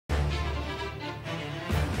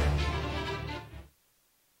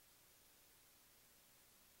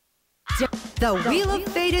The wheel of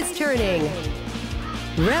fate is turning.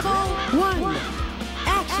 Rebel 1.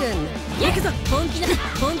 Action. 行くぞ。本気なのか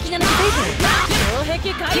障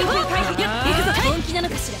壁解放。行くぞ。本気なの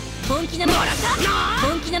かしら。本気なのか。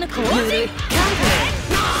本気なのか。本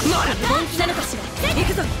気なのかしら。行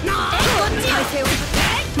くぞ。こっち。体勢を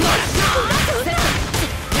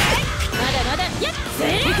まだまだ。やっせー。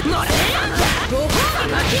ご褒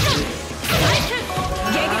美が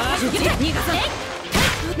来た。逃がさない。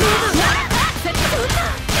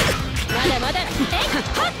まだまだ。や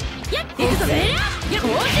っ行くぞ。後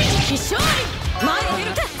陣必勝利。前へ出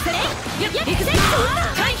る。行くぜ。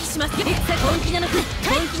回避します。本気なのか。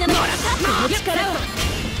本気なのか。この力を。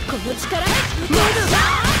この力。ま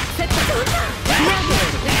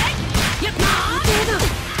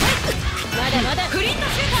だまだ。フリントシ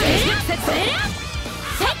ューター。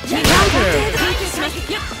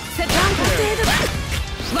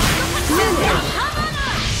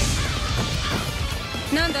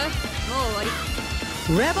なんだ。もう終わり。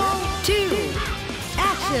Rebel 2.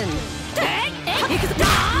 Action. 行くぞ。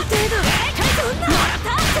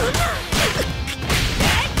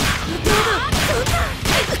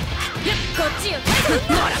こっちよ。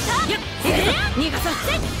逃がさせ。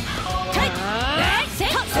体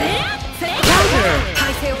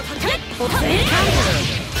勢を立て。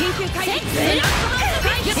緊急回避。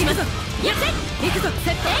今ぞ。行くぞ。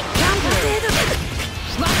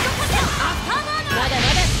まだま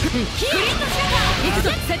だ。フリントシューター。行くぞ。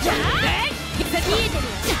見えてるよ。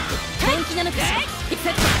本気なのかしら。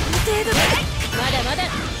まだまだ。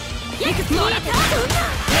行くぞ。見えてる。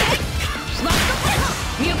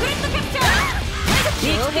ミュクレットキャプチャー。衝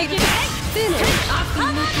撃で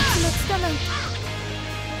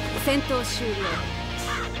戦闘終了。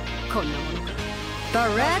こんなものか。 The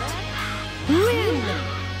Red win.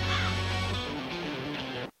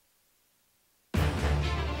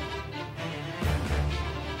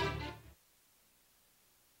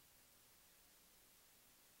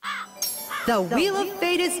 The wheel of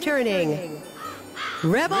fate is turning.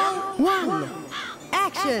 Rebel 1.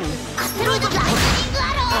 Action. Asteroid lightning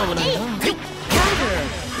arrow. Counter.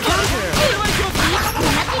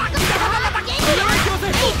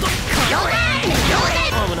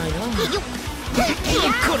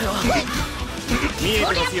 これは見えて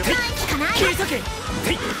ますよ。切り裂け。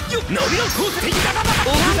伸びろコース。大ふ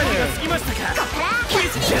ざけが過ぎましたか。切り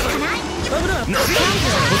裂け。危ない。伸びろ。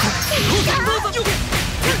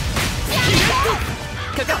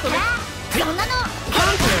かかっとね。そんなの。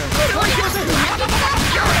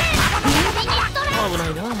危な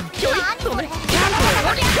いな。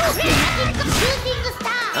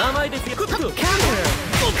甘いですよ。危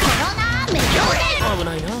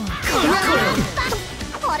ないな。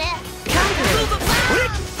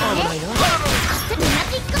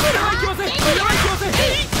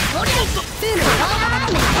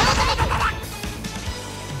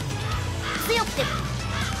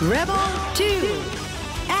Rebel 2.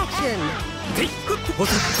 Action. 当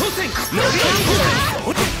選。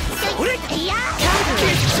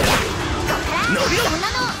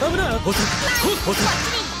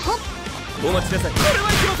お待ちなさい。これは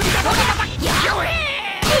いきません。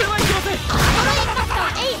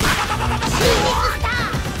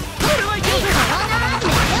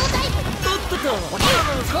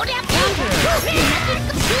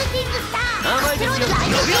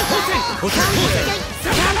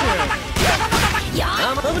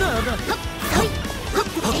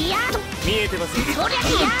見えてます。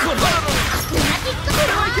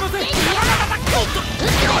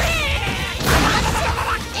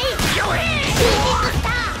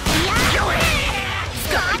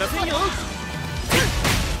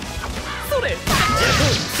それ。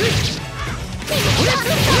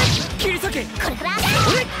切り裂け。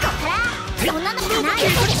そんなのしかない。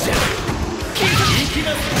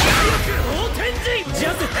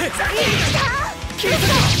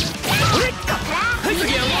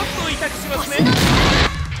次はもっと痛くしますね。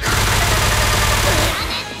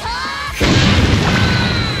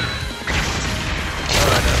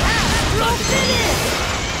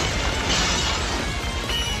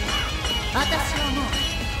私はもう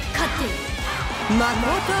勝っている。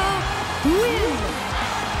Makoto win.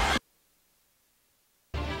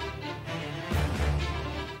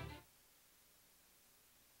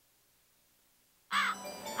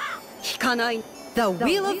 引かない。 The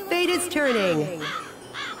wheel of fate is turning.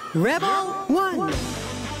 Rebel 1.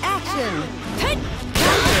 Action. Counter.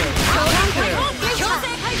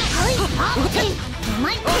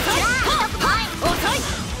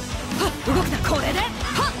 動くな。これで。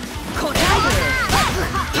これ。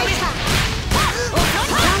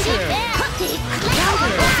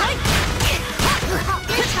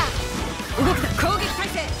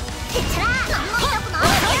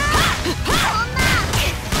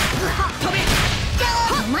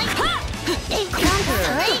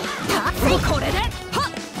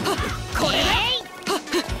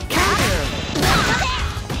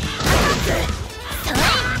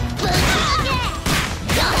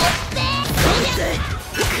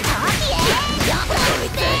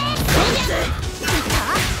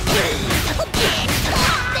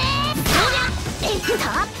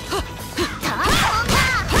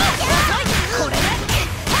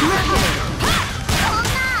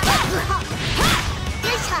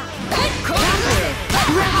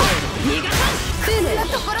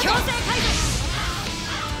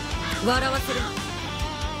笑わせる。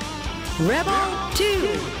 Rebel 2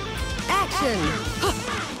 Action!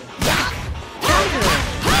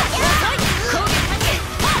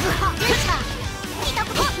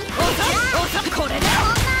これで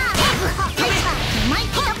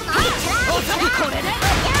これで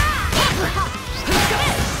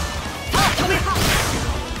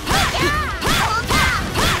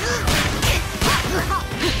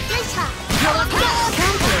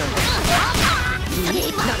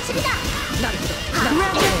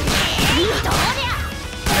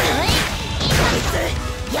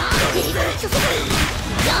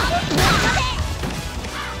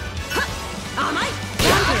甘い。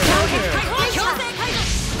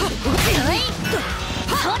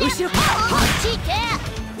後ろ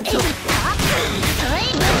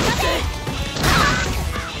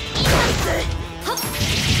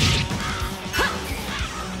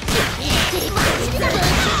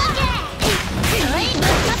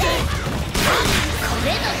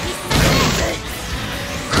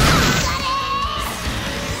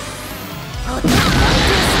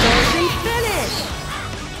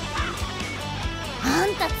あ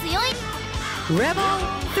んた強い。 Rebel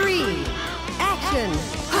 3 Action!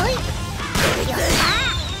 はい。よっ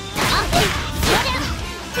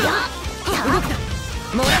しゃもらった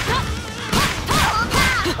これで返す。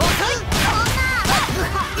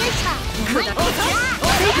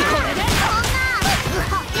これで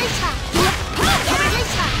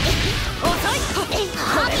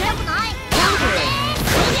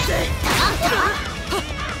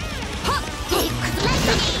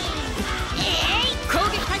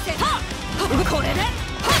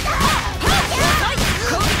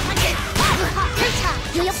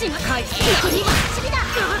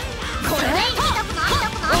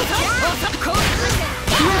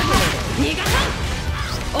逃がさん。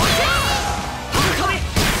おし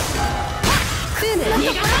逃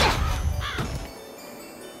がさ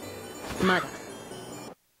ん。まだ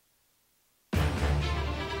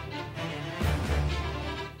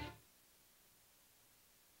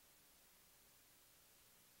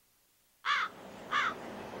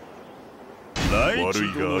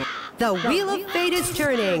The Wheel of Fate is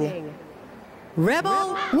turning.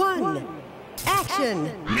 Rebel 1 Action!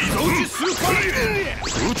 溝打ちスーパーレ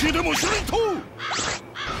イ宇宙でも一緒にと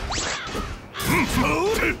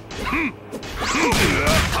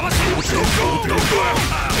魂落ちろどこ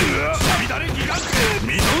さびだれギガン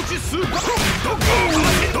溝打ちスーパーどこ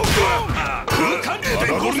魂どこ空間で電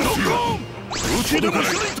光どこ宇宙でも一緒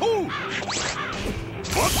にと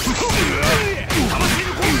魂の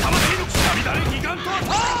魂のさびだれギガンと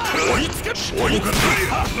追いつけ追いつけ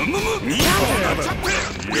ミートをなっちゃって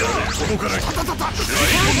いやそこからタタタタ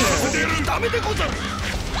ダメでござる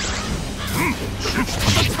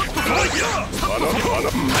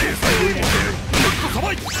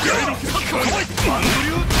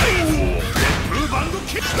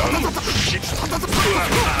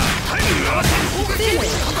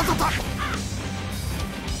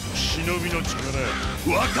忍びの力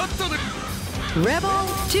分かったで Rebel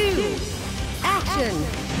 2 Action!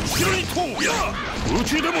 後ろに通ういや宇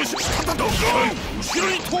宙でもたどこ後ろ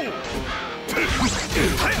に通う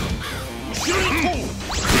後ろに通う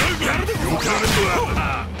やるでよけられる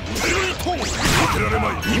わ後ろに通うよけられま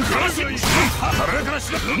いいくらし体からし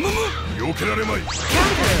なよけられまいど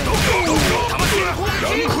こ魂が攻撃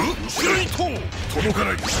後ろに通う届か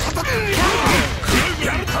ない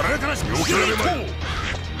やる体からしよけられまい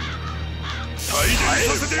再現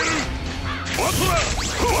させてやるワトラ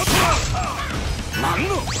ワトラなん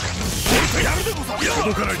の俺とやるでござる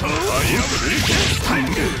届かないとアイアムリーケンタイム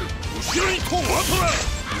後ろに通うワトラ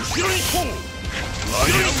後ろに通うア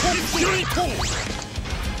イアム後ろに通う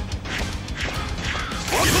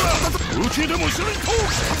ワトラ宇宙でも後ろに通う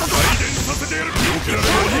再現させてやるよけられ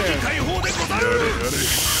ない兵器解放でござる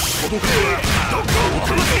届かないどこを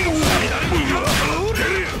魂の乱れにが出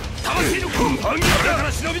る魂の反撃だか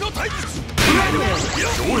ら忍びの対決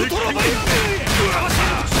ウルトラバイアー魂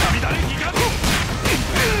の乱れにが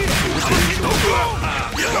魂の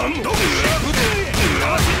何度も魂の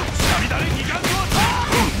乱れにが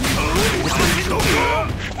魂の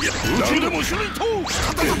宇宙でも後ろに通う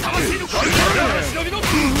魂の忍びのよ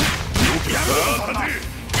けやるぞ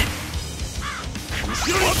後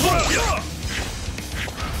ろに通う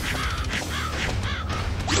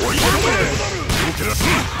追い込めよけらす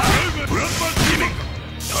プラズマディメン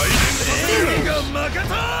サイレントが負け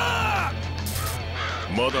た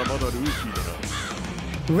まだまだルーキーだな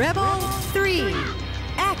Rebel 3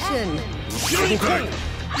 Action! 後ろに来い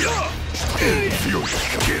いや強い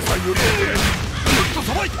計算よりもっとさ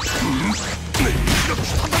ばいねえ一度とし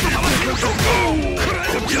たたたましよくらえ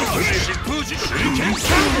疾風時後ろ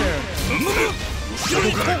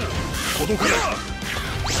から届かない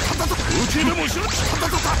受けでもしろ旅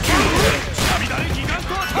だれギガン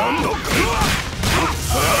トアタック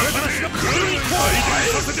さあ私の黒に再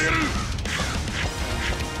現させてやる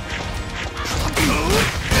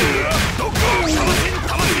どこ魂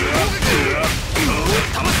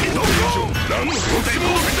どこランの交代も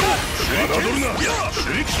侮るな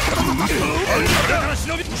手裏剣だから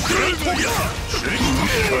忍び黒いや手裏剣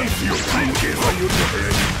強い関係はよりも早い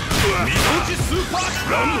みぞじスーパ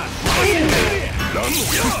ーランのや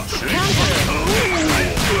手裏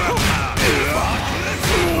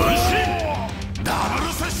剣ダブ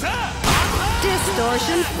ルセッシャー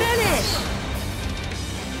Distortion finish!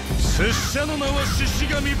 拙者の名は獅子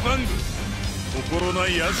神バング心な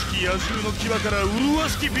い悪しき野獣の牙から麗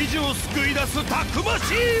しき美女を救い出すたくま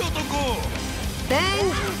しい男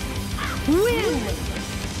Bang! Win!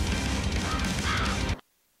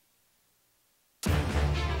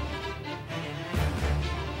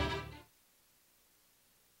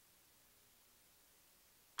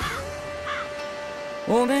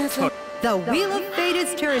 The wheel of fate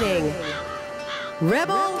is turning.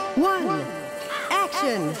 Rebel 1.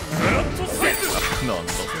 Action!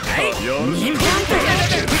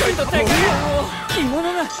 着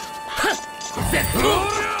物が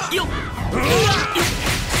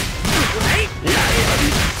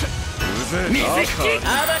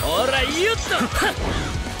ほらよっとまだ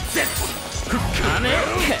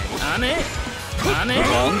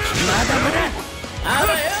まだあ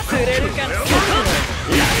ばよ釣れるか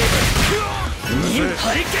ニン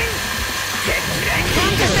ハリケン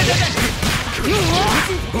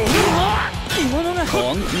着物がま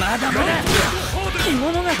だまだ着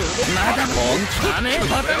物がまだ金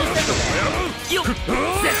バカにしてよっセット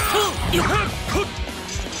よっ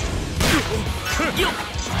よっ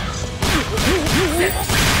セッ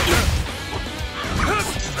トよ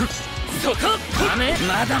っそこ金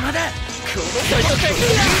まだまだちょいとテク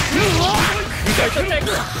ちょいとテク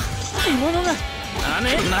着物が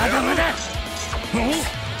金まだまだよ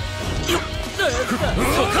っそこ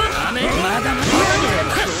金まだまだ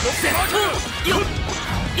セットよっ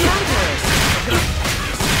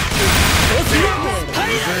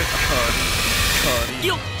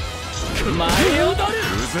よっ前踊る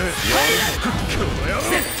セッ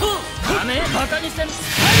ト金バカにしてん着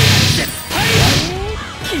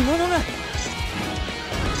物が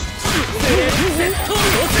セット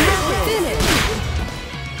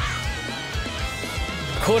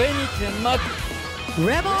これにてまく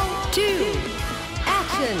Rebel 2.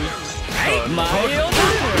 Action! 前踊る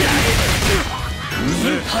ニ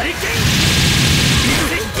ンハリケン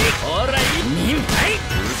ほらいニンハイ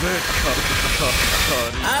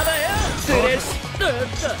あばよスレッシ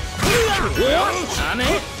姉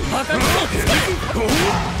バカに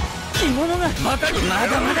着物がバカにま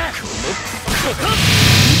だまだ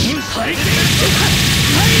ニンハリケン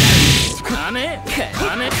姉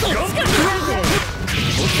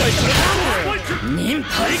ニン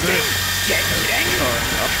ハリケ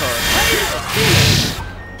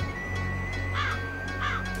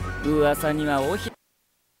ン噂にはおひ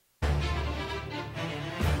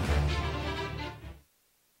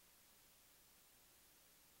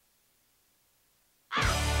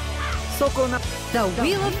そこな The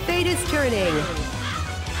wheel of fate is turning.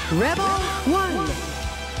 Rebel 1.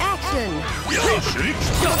 Action!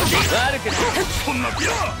 悪くないそんなビア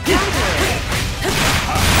こ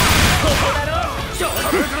こだろ後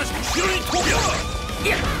ろに飛びや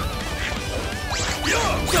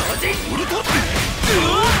超人ウルトラ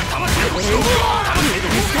魂の後ろ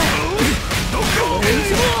どこ旅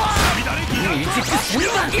だれギガン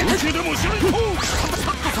ト宇宙でも後ろに飛ぶ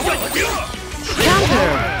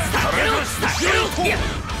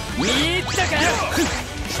見入ったか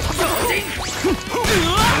超人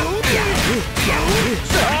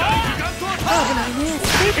危ないね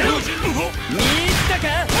見入った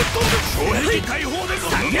か衝撃解放でご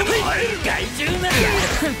害獣なやれ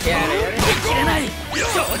切れない超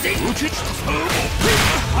人受けちた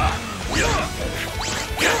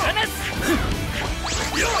ガナス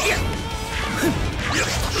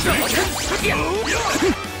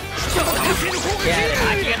やれ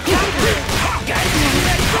秋が害獣に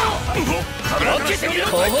なりそうロケてみろ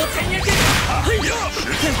後方戦略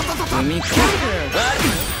海か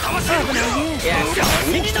危ないねや超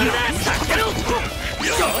人来たんだ避けろ超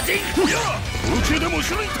人宇宙でも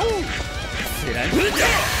後ろに飛ぶ貫くぜ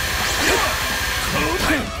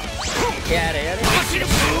やれやれ走る機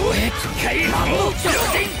械魔王超人避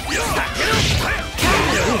けろ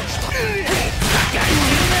害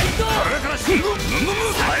獣なりそう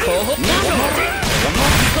後方超人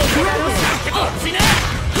落ちな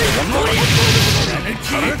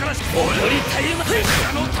体からし踊りたいま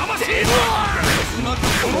の魂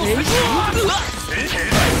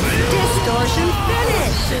Distortion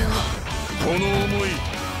finish. この思い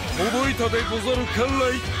覚えたでござるか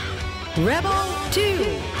い。 Rebel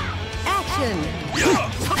 2. Action. や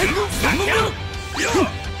手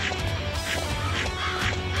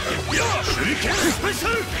裏剣スペシャ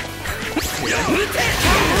ル。やめて。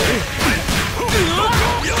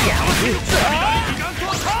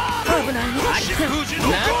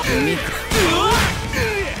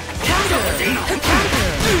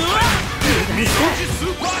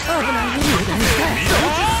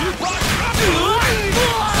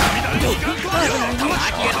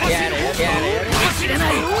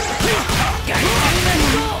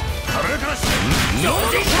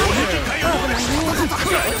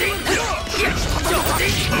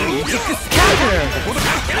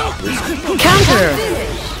Counter.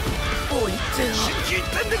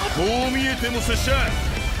 こう見えても拙者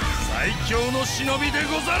最強の忍びで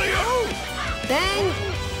ござるよ。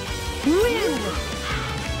Bang. Win.